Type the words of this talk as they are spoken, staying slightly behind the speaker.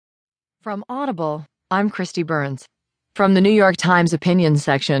From Audible, I'm Christy Burns. From the New York Times opinion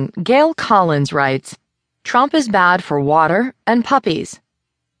section, Gail Collins writes, "Trump is bad for water and puppies."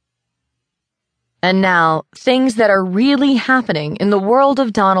 And now, things that are really happening in the world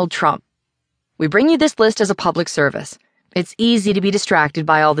of Donald Trump. We bring you this list as a public service. It's easy to be distracted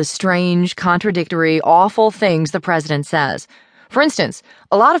by all the strange, contradictory, awful things the president says. For instance,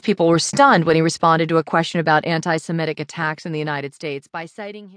 a lot of people were stunned when he responded to a question about anti-Semitic attacks in the United States by citing